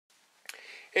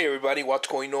Hey everybody, what's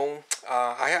going on?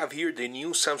 I have here the new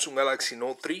Samsung Galaxy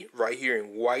Note 3 right here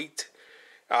in white.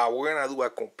 We're gonna do a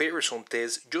comparison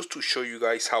test just to show you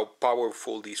guys how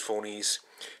powerful this phone is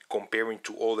comparing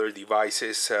to other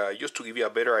devices, just to give you a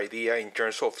better idea in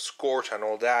terms of scores and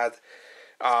all that.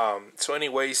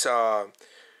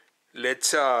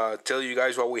 Let's tell you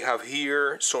guys what we have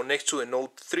here. So next to the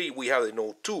Note 3 we have the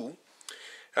Note 2.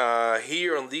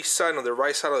 Here on this side, on the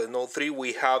right side of the Note 3,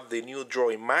 we have the new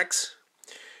Droid Max.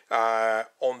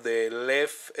 On the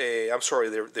left,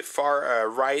 the far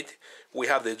right, we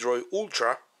have the Droid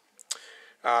Ultra.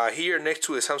 Here next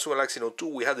to the Samsung Galaxy Note 2,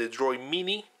 we have the Droid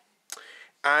Mini.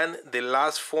 And the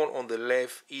last phone on the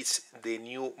left is the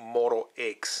new Moto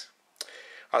X.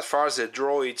 As far as the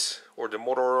Droids or the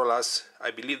Motorolas,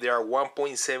 I believe they are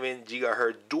 1.7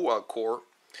 GHz dual core.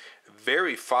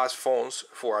 Very fast phones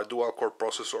for our dual core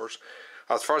processors.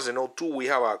 As far as the Note 2, we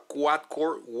have a quad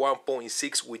core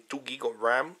 1.6 with 2 GB of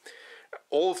RAM.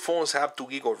 All phones have 2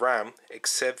 GB of RAM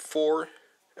except for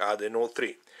the Note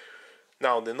 3.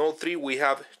 Now, the Note 3, we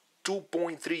have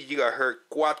 2.3 GHz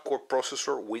quad core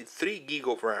processor with 3 GB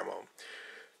of RAM.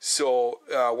 So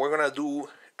we're gonna do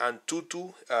an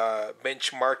AT&t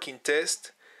benchmarking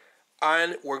test,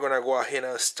 and we're gonna go ahead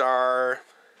and start.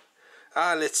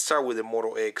 Let's start with the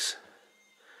Moto X.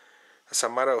 As a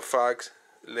matter of fact,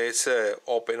 let's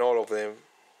open all of them,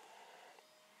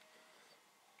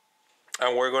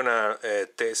 and we're gonna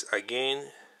test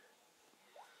again.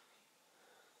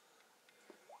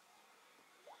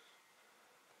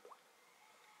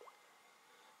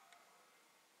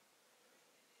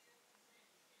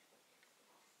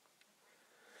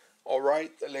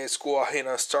 Alright, let's go ahead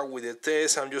and start with the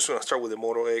test. I'm just gonna start with the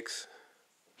Moto X.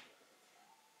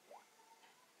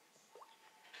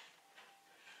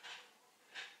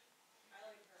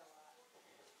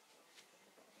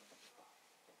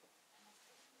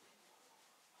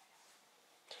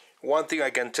 One thing I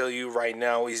can tell you right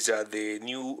now is that the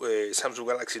new Samsung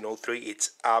Galaxy Note 3, it's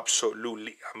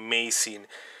absolutely amazing,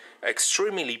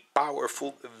 extremely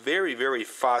powerful, very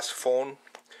fast phone.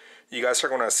 You guys are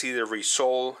gonna see the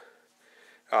result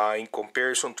in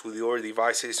comparison to the other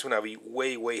devices. It's gonna be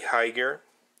way higher.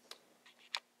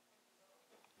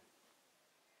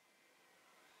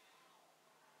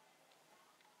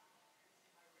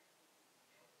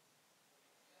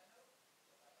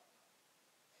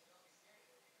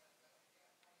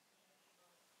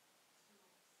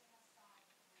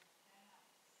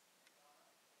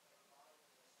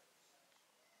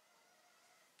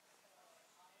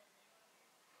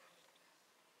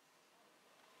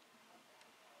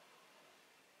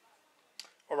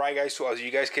 Alright guys, so as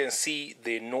you guys can see,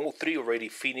 the Note 3 already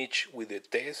finished with the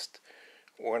test.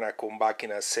 We're gonna come back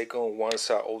in a second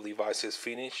once all devices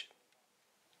finish.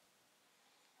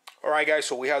 Alright guys,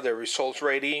 so we have the results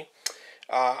ready.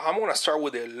 I'm gonna start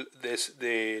with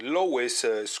the lowest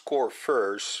score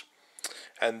first,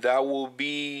 and that will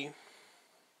be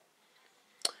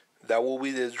the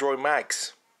Droid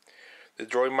Max. The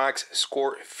Droid Max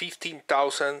scored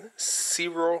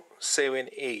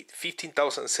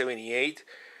 15,078,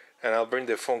 and I'll bring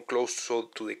the phone close to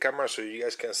the camera so you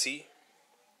guys can see.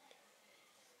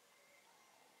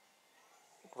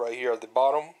 Right here at the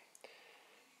bottom,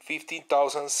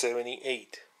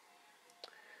 15,078.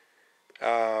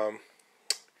 Kind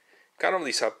of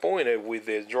disappointed with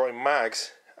the Droid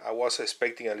Max. I was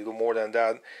expecting a little more than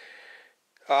that.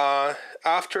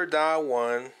 After that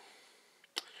one,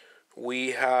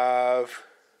 we have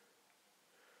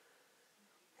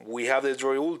the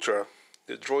Droid Ultra.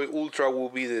 The Droid Ultra will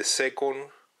be the second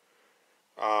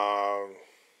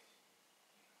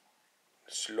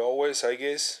slowest, I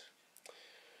guess.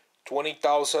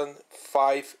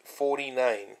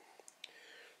 20,549.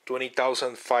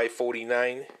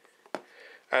 20,549.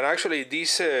 And actually,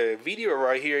 this video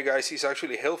right here, guys, is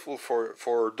actually helpful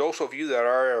for those of you that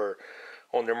are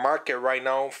on the market right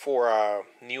now for a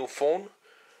new phone.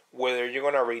 Whether you're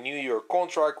gonna renew your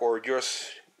contract or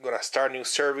just gonna start new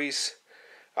service.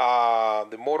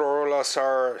 The Motorolas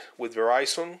are with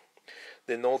Verizon.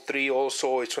 The Note 3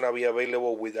 also is gonna be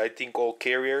available with, I think, all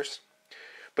carriers.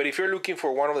 But if you're looking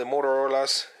for one of the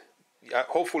Motorolas,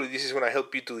 hopefully this is gonna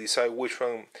help you to decide which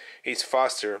one is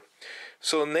faster.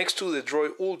 So next to the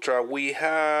Droid Ultra, we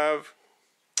have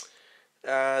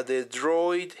the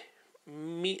Droid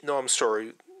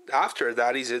After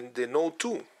that is the Note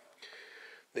 2.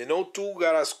 The Note 2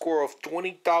 got a score of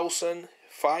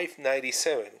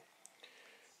 20,597.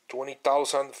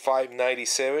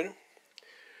 20,597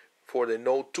 for the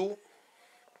Note 2.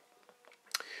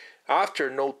 After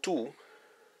Note 2,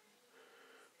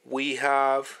 we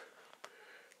have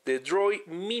the Droid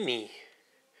Mini.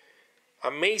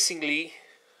 Amazingly,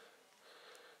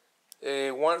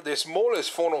 the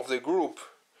smallest phone of the group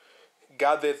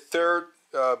got the third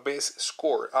best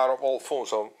score out of all phones.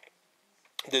 So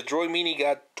the Droid Mini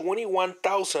got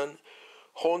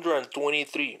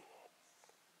 21,123.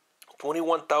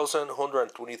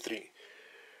 21,123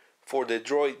 for the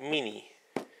Droid Mini.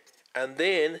 And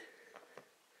then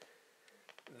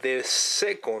the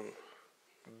second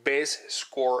best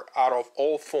score out of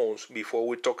all phones, before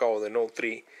we talk about the Note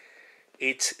 3,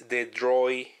 it's the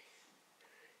Droid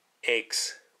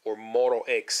X or Moto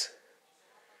X.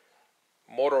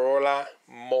 Motorola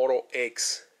Moto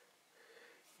X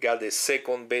got the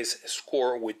second best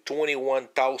score with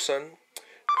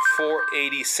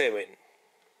 21,487.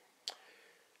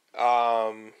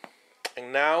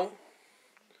 And now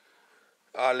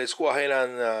let's go ahead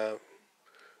and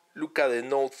look at the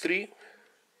Note 3.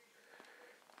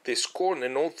 The score on the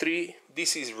Note 3,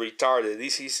 this is retarded.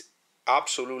 This is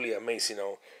absolutely amazing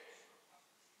now.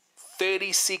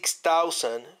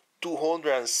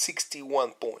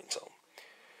 36,261 points.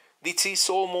 This is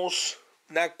almost,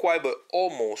 not quite, but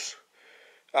almost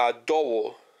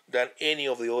double than any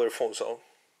of the other phones.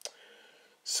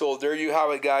 So there you have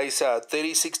it, guys.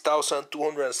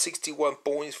 36,261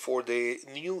 points for the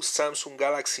new Samsung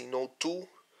Galaxy Note 2.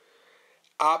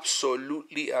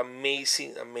 Absolutely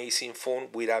amazing phone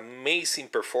with amazing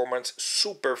performance,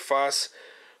 super fast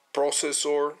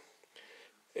processor,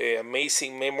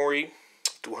 amazing memory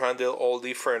to handle all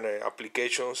different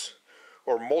applications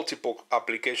or multiple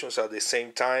applications at the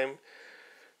same time.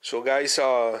 So guys,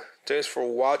 thanks for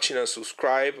watching and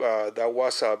subscribe. That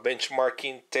was a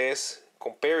benchmarking test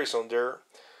comparison there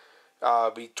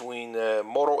between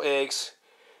Moto X,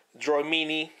 Droid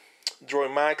Mini,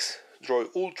 Droid Max, Droid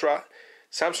Ultra,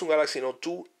 Samsung Galaxy Note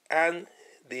 2, and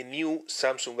the new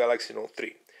Samsung Galaxy Note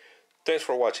 3. Thanks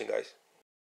for watching, guys.